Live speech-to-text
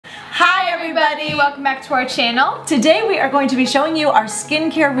everybody, welcome back to our channel. Today we are going to be showing you our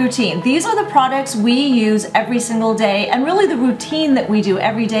skincare routine. These are the products we use every single day and really the routine that we do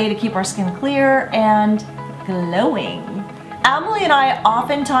every day to keep our skin clear and glowing. Emily and I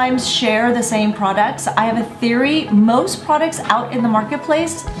oftentimes share the same products. I have a theory, most products out in the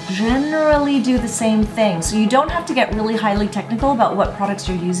marketplace generally do the same thing. So you don't have to get really highly technical about what products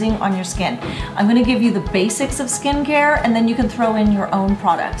you're using on your skin. I'm gonna give you the basics of skincare and then you can throw in your own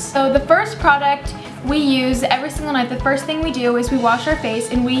products. So the first product we use every single night, the first thing we do is we wash our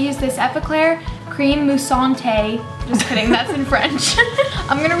face and we use this Epiclair Cream Moussante. Just kidding, that's in French.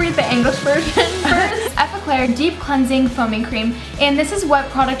 I'm gonna read the English version first. Epiclair Deep Cleansing Foaming Cream. And this is what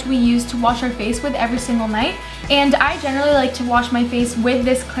product we use to wash our face with every single night. And I generally like to wash my face with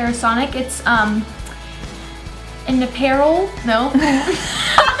this Clarisonic. It's an apparel, no?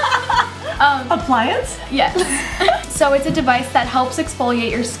 Appliance? Yes. So it's a device that helps exfoliate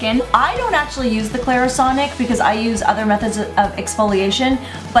your skin. I don't actually use the Clarisonic because I use other methods of exfoliation,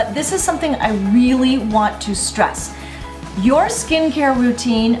 but this is something I really want to stress. Your skincare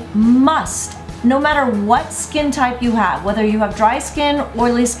routine must, no matter what skin type you have, whether you have dry skin,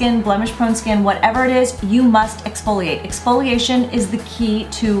 oily skin, blemish prone skin, whatever it is, you must exfoliate. Exfoliation is the key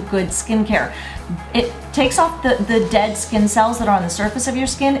to good skincare. It takes off the dead skin cells that are on the surface of your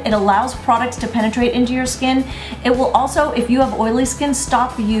skin. It allows products to penetrate into your skin. It will also, if you have oily skin,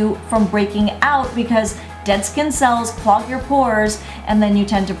 stop you from breaking out because dead skin cells clog your pores and then you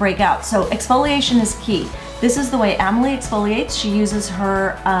tend to break out. So exfoliation is key. This is the way Emily exfoliates. She uses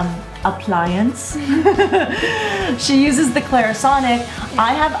her appliance. She uses the Clarisonic.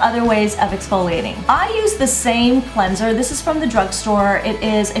 I have other ways of exfoliating. I use the same cleanser. This is from the drugstore. It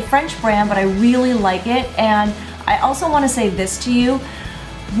is a French brand, but I really like it. And I also want to say this to you.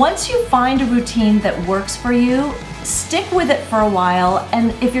 Once you find a routine that works for you, stick with it for a while,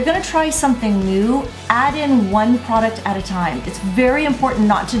 and if you're going to try something new, add in one product at a time. It's very important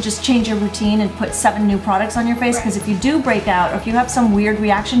not to just change your routine and put 7 new products on your face, because if you do break out or if you have some weird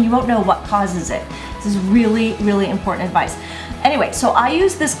reaction, you won't know what causes it. This is really, really important advice. Anyway, so I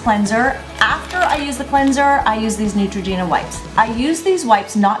use this cleanser. After I use the cleanser, I use these Neutrogena wipes. I use these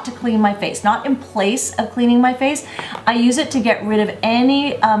wipes not to clean my face, not in place of cleaning my face. I use it to get rid of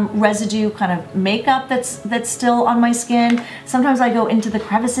any residue kind of makeup that's still on my skin. Sometimes I go into the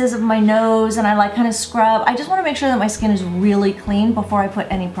crevices of my nose and I like kind of scrub. I just want to make sure that my skin is really clean before I put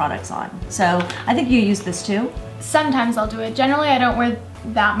any products on. So I think you use this too. Sometimes I'll do it. Generally, I don't wear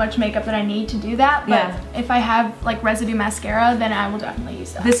that much makeup that I need to do that, but yeah. If I have like residue mascara, then I will definitely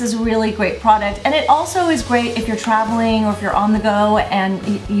use that. This is a really great product, and it also is great if you're traveling or if you're on the go and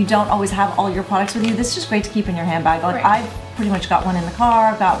you don't always have all your products with you. This is just great to keep in your handbag. Like right. I've pretty much got one in the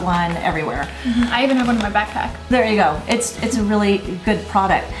car, I've got one everywhere. I even have one in my backpack. There you go. It's a really good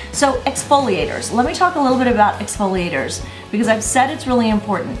product. So exfoliators. Let me talk a little bit about exfoliators because I've said it's really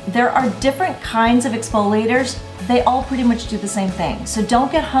important. There are different kinds of exfoliators. They all pretty much do the same thing. So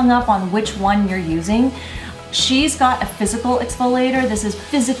don't get hung up on which one you're using. She's got a physical exfoliator. This is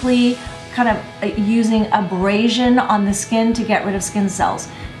physically kind of using abrasion on the skin to get rid of skin cells.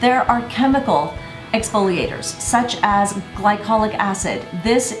 There are chemical exfoliators such as glycolic acid.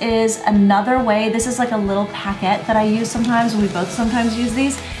 This is another way. This is like a little packet that I use sometimes. We both sometimes use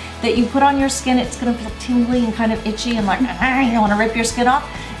these that you put on your skin. It's gonna feel tingly and kind of itchy and like you want to rip your skin off.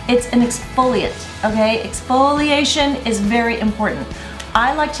 It's an exfoliant, okay? Exfoliation is very important.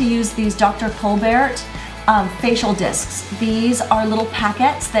 I like to use these Dr. Colbert facial discs. These are little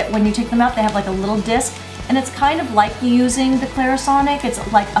packets that when you take them out, they have like a little disc, and it's kind of like using the Clarisonic. It's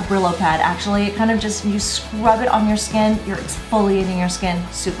like a Brillo pad, actually. It kind of just, you scrub it on your skin, you're exfoliating your skin,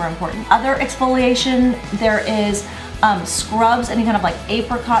 super important. Other exfoliation, there is scrubs, any kind of like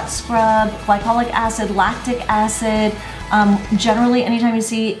apricot scrub, glycolic acid, lactic acid. Generally, anytime you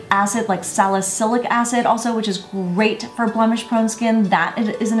see acid like salicylic acid also, which is great for blemish prone skin, that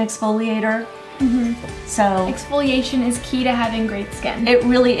is an exfoliator. So exfoliation is key to having great skin. It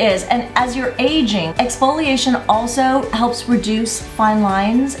really is. And as you're aging, exfoliation also helps reduce fine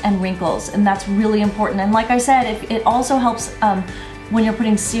lines and wrinkles, and that's really important. And like I said, it also helps when you're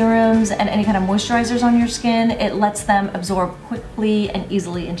putting serums and any kind of moisturizers on your skin. It lets them absorb quickly and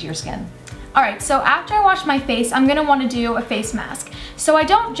easily into your skin. Alright, so after I wash my face, I'm gonna want to do a face mask. So I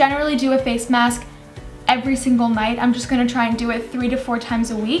don't generally do a face mask every single night. I'm just gonna try and do it 3 to 4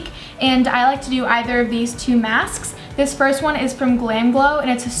 times a week. And I like to do either of these 2 masks. This first one is from Glam Glow and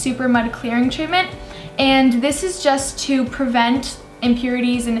it's a super mud clearing treatment. And this is just to prevent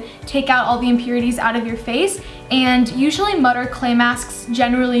impurities and take out all the impurities out of your face. And usually mud or clay masks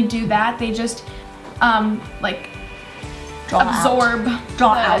generally do that. They just like absorb,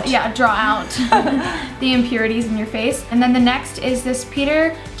 draw out the impurities in your face. And then the next is this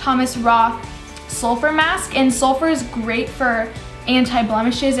Peter Thomas Roth sulfur mask, and sulfur is great for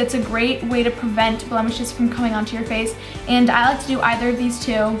anti-blemishes. It's a great way to prevent blemishes from coming onto your face, and I like to do either of these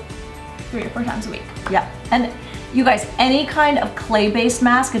two 3 to 4 times a week. Yeah, and you guys, any kind of clay-based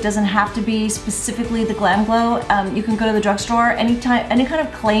mask, it doesn't have to be specifically the Glam Glow. You can go to the drugstore, any kind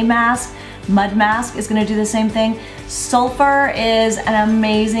of clay mask, mud mask is gonna do the same thing. Sulfur is an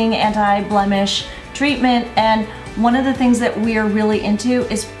amazing anti-blemish treatment, and one of the things that we are really into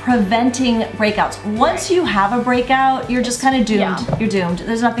is preventing breakouts. Once you have a breakout, you're just kind of doomed. Yeah. You're doomed.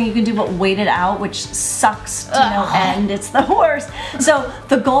 There's nothing you can do but wait it out, which sucks to no end. It's the worst. So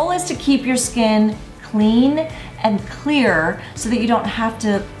the goal is to keep your skin clean and clear so that you don't have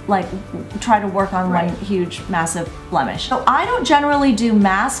to like try to work on one huge massive blemish. So I don't generally do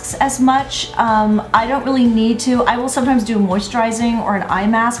masks as much. I don't really need to. I will sometimes do moisturizing or an eye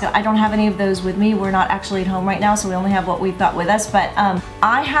mask. I don't have any of those with me. We're not actually at home right now, so we only have what we've got with us. But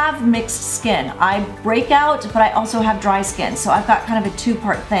I have mixed skin. I break out, but I also have dry skin. So I've got kind of a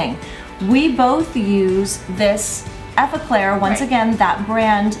 2-part thing. We both use this Effaclar, once again, that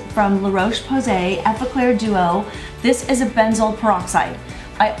brand from La Roche-Posay, Effaclar Duo. This is a benzoyl peroxide.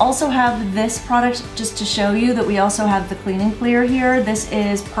 I also have this product just to show you that we also have the Clean and Clear here. This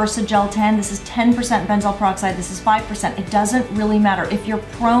is Persa Gel 10. This is 10% benzoyl peroxide. This is 5%. It doesn't really matter. If you're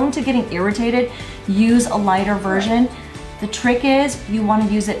prone to getting irritated, use a lighter version. The trick is you want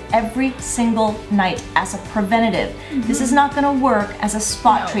to use it every single night as a preventative. This is not going to work as a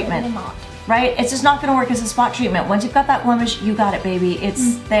spot treatment. It will not. Right? It's just not going to work as a spot treatment. Once you've got that blemish, you got it, baby.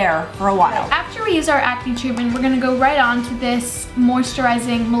 It's there for a while. After we use our acne treatment, we're going to go right on to this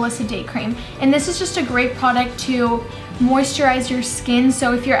moisturizing Melissa Day cream. And this is just a great product to moisturize your skin.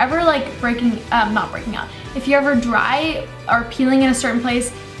 So if you're ever like not breaking out, if you're ever dry or peeling in a certain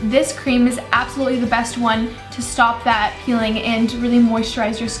place, this cream is absolutely the best one to stop that peeling and really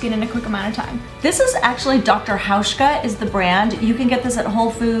moisturize your skin in a quick amount of time. This is actually Dr. Hauschka is the brand. You can get this at Whole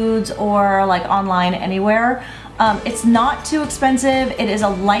Foods or like online anywhere. It's not too expensive. It is a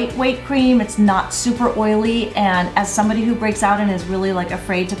lightweight cream. It's not super oily, and as somebody who breaks out and is really like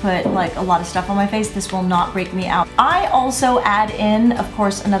afraid to put like a lot of stuff on my face, this will not break me out. I also add in, of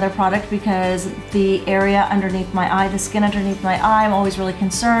course, another product because the area underneath my eye, the skin underneath my eye, I'm always really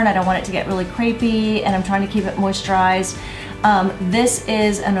concerned. I don't want it to get really crepey, and I'm trying to keep it moisturized. This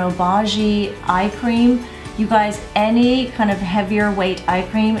is an Obagi eye cream. You guys, any kind of heavier weight eye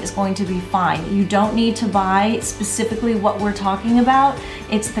cream is going to be fine. You don't need to buy specifically what we're talking about.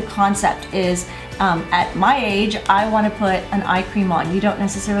 It's the concept is, at my age, I want to put an eye cream on. You don't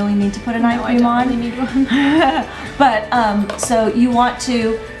necessarily need to put an eye cream on. Really need one. But, so you want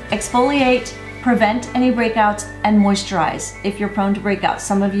to exfoliate, prevent any breakouts, and moisturize if you're prone to breakouts.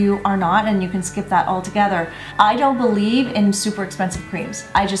 Some of you are not, and you can skip that altogether. I don't believe in super expensive creams.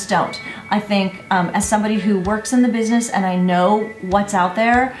 I just don't. I think as somebody who works in the business and I know what's out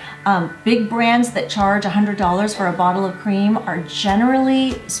there, big brands that charge $100 for a bottle of cream are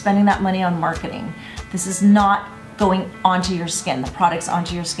generally spending that money on marketing. This is not going onto your skin, the product's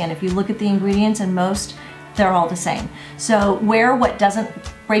onto your skin. If you look at the ingredients, and most, they're all the same. So wear what doesn't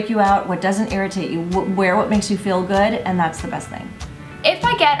break you out, what doesn't irritate you, wear what makes you feel good, and that's the best thing. If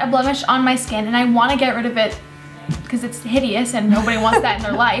I get a blemish on my skin and I want to get rid of it because it's hideous and nobody wants that in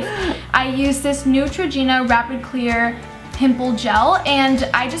their life, I use this Neutrogena Rapid Clear Pimple Gel, and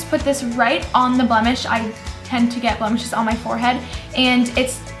I just put this right on the blemish. I tend to get blemishes on my forehead, and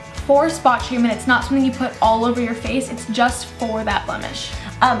it's for spot treatment. It's not something you put all over your face. It's just for that blemish.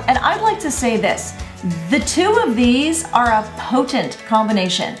 And I'd like to say this. The two of these are a potent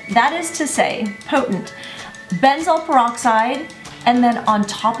combination. That is to say, potent. Benzoyl peroxide, and then on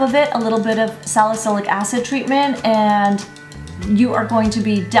top of it, a little bit of salicylic acid treatment, and you are going to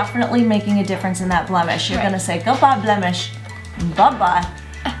be definitely making a difference in that blemish. You're gonna say, goodbye blemish, bye-bye.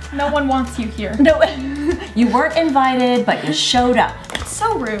 No one wants you here. No, you weren't invited, but you showed up. It's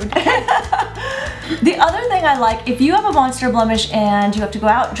so rude. The other thing I like, if you have a monster blemish and you have to go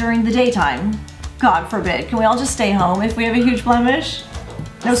out during the daytime, God forbid, can we all just stay home if we have a huge blemish?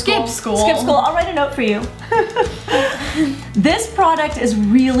 No Skip school. Skip school. I'll write a note for you. This product is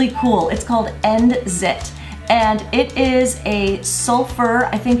really cool. It's called End-zit, and it is a sulfur,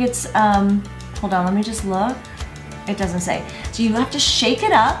 I think it's, hold on, let me just look. It doesn't say. So you have to shake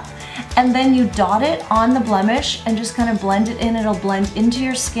it up, and then you dot it on the blemish and just kind of blend it in. It'll blend into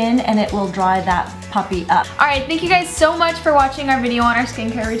your skin and it will dry that puppy up. Alright, thank you guys so much for watching our video on our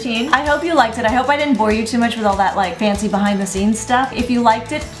skincare routine. I hope you liked it. I hope I didn't bore you too much with all that like fancy behind the scenes stuff. If you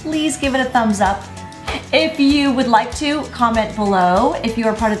liked it, please give it a thumbs up. If you would like to, comment below. If you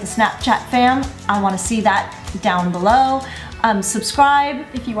are part of the Snapchat fam, I want to see that down below. Subscribe.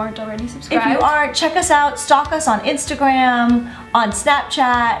 If you aren't already subscribed. If you aren't, check us out. Stalk us on Instagram, on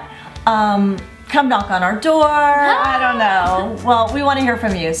Snapchat. Come knock on our door. I don't know. Well, we want to hear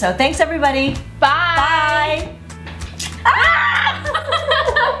from you. So thanks, everybody. Bye. Bye. Ah!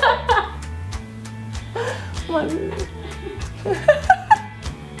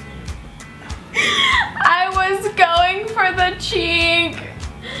 I was going for the cheek.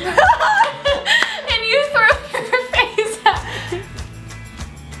 And you threw your face at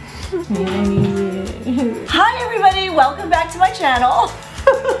me. Hi, everybody. Welcome back to my channel.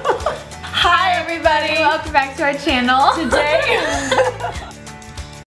 Hi, everybody. Welcome back to our channel. Today